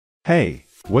Hey,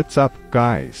 what's up,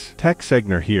 guys?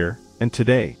 TechSegner here, and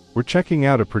today, we're checking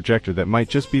out a projector that might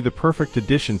just be the perfect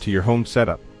addition to your home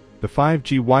setup. The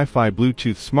 5G Wi-Fi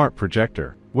Bluetooth Smart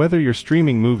Projector. Whether you're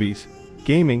streaming movies,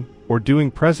 gaming, or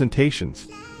doing presentations,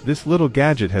 this little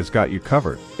gadget has got you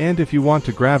covered. And if you want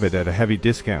to grab it at a heavy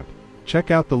discount, check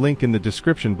out the link in the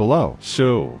description below.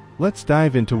 So, let's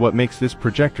dive into what makes this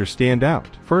projector stand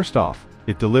out. First off,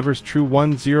 it delivers true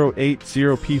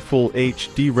 1080p Full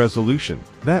HD resolution.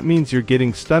 That means you're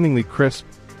getting stunningly crisp,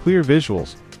 clear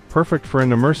visuals, perfect for an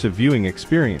immersive viewing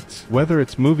experience. Whether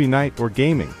it's movie night or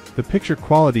gaming, the picture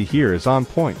quality here is on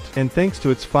point. And thanks to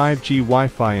its 5G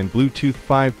Wi-Fi and Bluetooth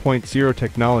 5.0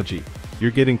 technology, you're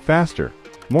getting faster,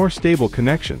 more stable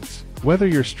connections. Whether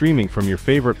you're streaming from your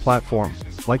favorite platform,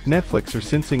 like Netflix, or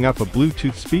syncing up a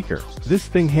Bluetooth speaker, this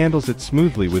thing handles it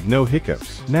smoothly with no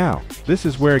hiccups. Now, this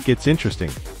is where it gets interesting.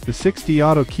 The 6D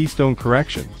Auto Keystone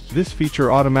Correction. This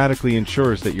feature automatically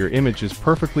ensures that your image is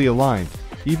perfectly aligned,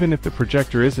 even if the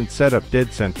projector isn't set up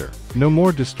dead center. No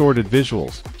more distorted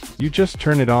visuals. You just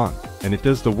turn it on, and it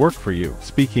does the work for you.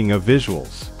 Speaking of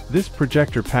visuals, this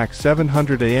projector packs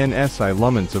 700 ANSI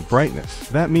lumens of brightness.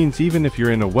 That means even if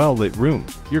you're in a well-lit room,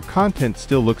 your content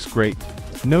still looks great.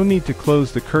 No need to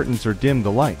close the curtains or dim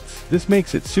the lights. This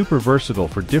makes it super versatile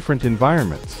for different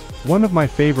environments. One of my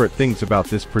favorite things about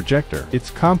this projector,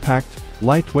 it's compact,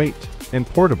 lightweight, and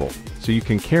portable, so you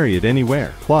can carry it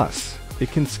anywhere. Plus,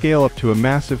 it can scale up to a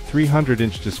massive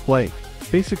 300-inch display,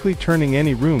 basically turning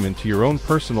any room into your own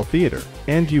personal theater.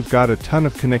 And you've got a ton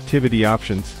of connectivity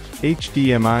options: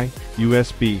 HDMI,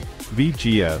 USB,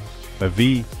 VGA,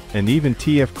 AV, and even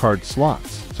TF card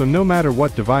slots. So no matter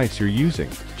what device you're using,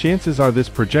 chances are this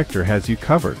projector has you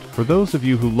covered. For those of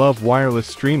you who love wireless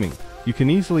streaming, you can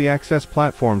easily access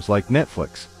platforms like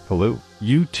Netflix, Hulu,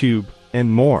 YouTube, and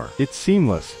more. It's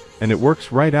seamless, and it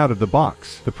works right out of the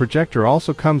box. The projector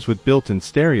also comes with built-in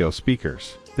stereo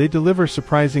speakers. They deliver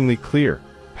surprisingly clear,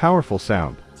 powerful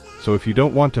sound, so if you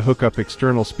don't want to hook up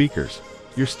external speakers,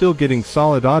 you're still getting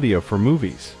solid audio for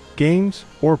movies, games,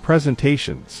 or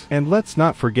presentations. And let's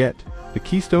not forget, the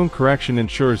Keystone Correction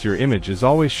ensures your image is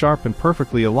always sharp and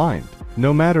perfectly aligned.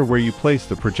 No matter where you place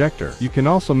the projector, you can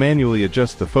also manually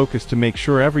adjust the focus to make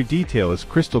sure every detail is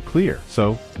crystal clear.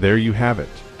 So, there you have it.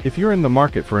 If you're in the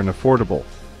market for an affordable,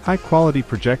 high-quality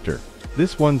projector,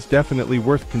 this one's definitely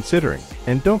worth considering.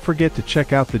 And don't forget to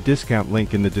check out the discount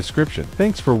link in the description.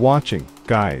 Thanks for watching,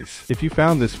 guys. If you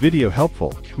found this video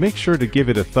helpful, make sure to give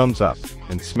it a thumbs up,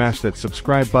 and smash that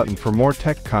subscribe button for more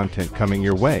tech content coming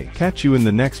your way. Catch you in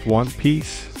the next one.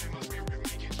 Peace.